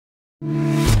You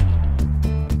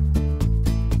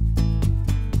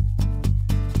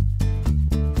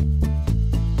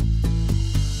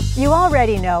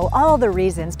already know all the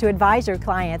reasons to advise your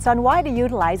clients on why to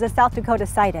utilize a South Dakota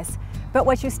Situs, but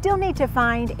what you still need to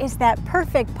find is that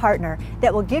perfect partner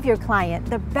that will give your client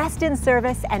the best in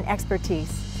service and expertise.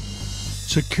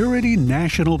 Security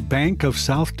National Bank of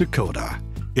South Dakota,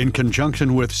 in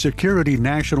conjunction with Security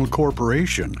National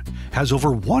Corporation, has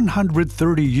over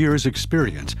 130 years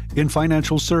experience in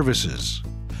financial services.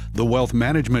 The Wealth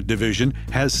Management Division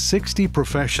has 60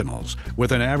 professionals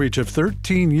with an average of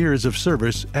 13 years of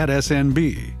service at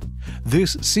SNB.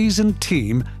 This seasoned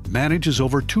team manages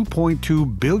over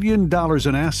 $2.2 billion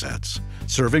in assets,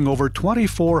 serving over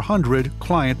 2,400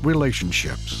 client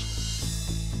relationships.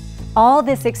 All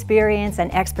this experience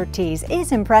and expertise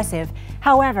is impressive.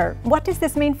 However, what does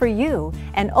this mean for you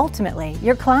and ultimately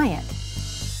your client?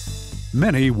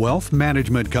 Many wealth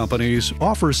management companies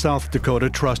offer South Dakota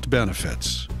trust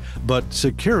benefits. But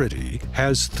Security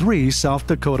has 3 South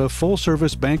Dakota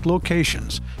full-service bank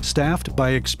locations staffed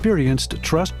by experienced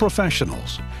trust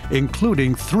professionals,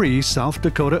 including 3 South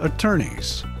Dakota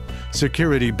attorneys.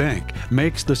 Security Bank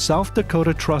makes the South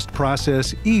Dakota trust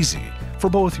process easy for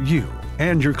both you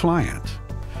and your client.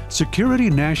 Security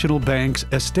National Bank's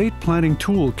Estate Planning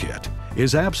Toolkit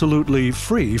is absolutely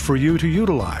free for you to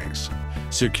utilize.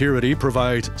 Security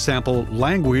provides sample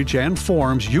language and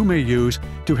forms you may use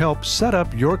to help set up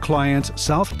your client's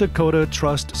South Dakota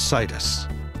Trust Situs.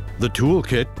 The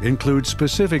toolkit includes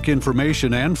specific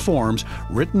information and forms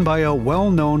written by a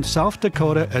well-known South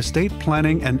Dakota estate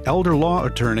planning and elder law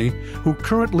attorney who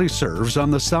currently serves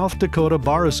on the South Dakota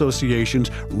Bar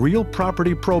Association's Real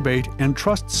Property Probate and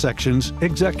Trust Section's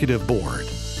Executive Board.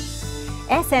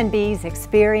 SNB's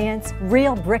experience,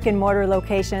 real brick-and-mortar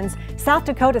locations, South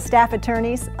Dakota staff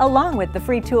attorneys, along with the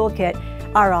free toolkit,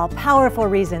 are all powerful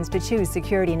reasons to choose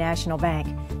Security National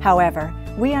Bank. However,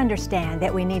 we understand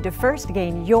that we need to first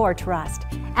gain your trust.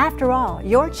 After all,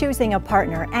 you're choosing a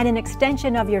partner and an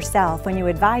extension of yourself when you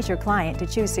advise your client to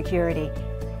choose Security.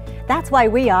 That's why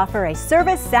we offer a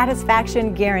service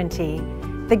satisfaction guarantee.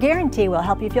 The guarantee will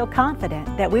help you feel confident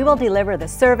that we will deliver the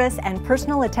service and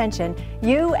personal attention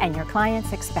you and your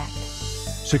clients expect.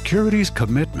 Security's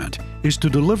commitment is to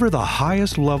deliver the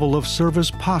highest level of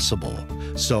service possible.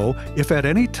 So, if at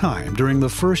any time during the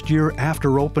first year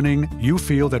after opening you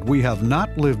feel that we have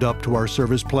not lived up to our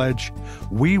service pledge,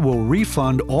 we will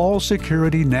refund all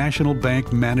Security National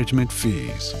Bank management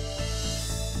fees.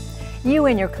 You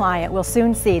and your client will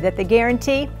soon see that the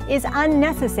guarantee is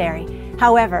unnecessary.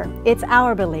 However, it's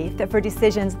our belief that for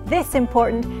decisions this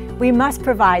important, we must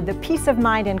provide the peace of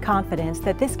mind and confidence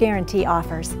that this guarantee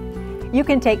offers. You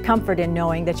can take comfort in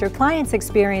knowing that your client's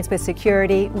experience with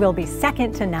Security will be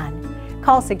second to none.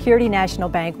 Call Security National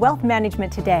Bank Wealth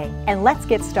Management today and let's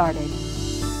get started.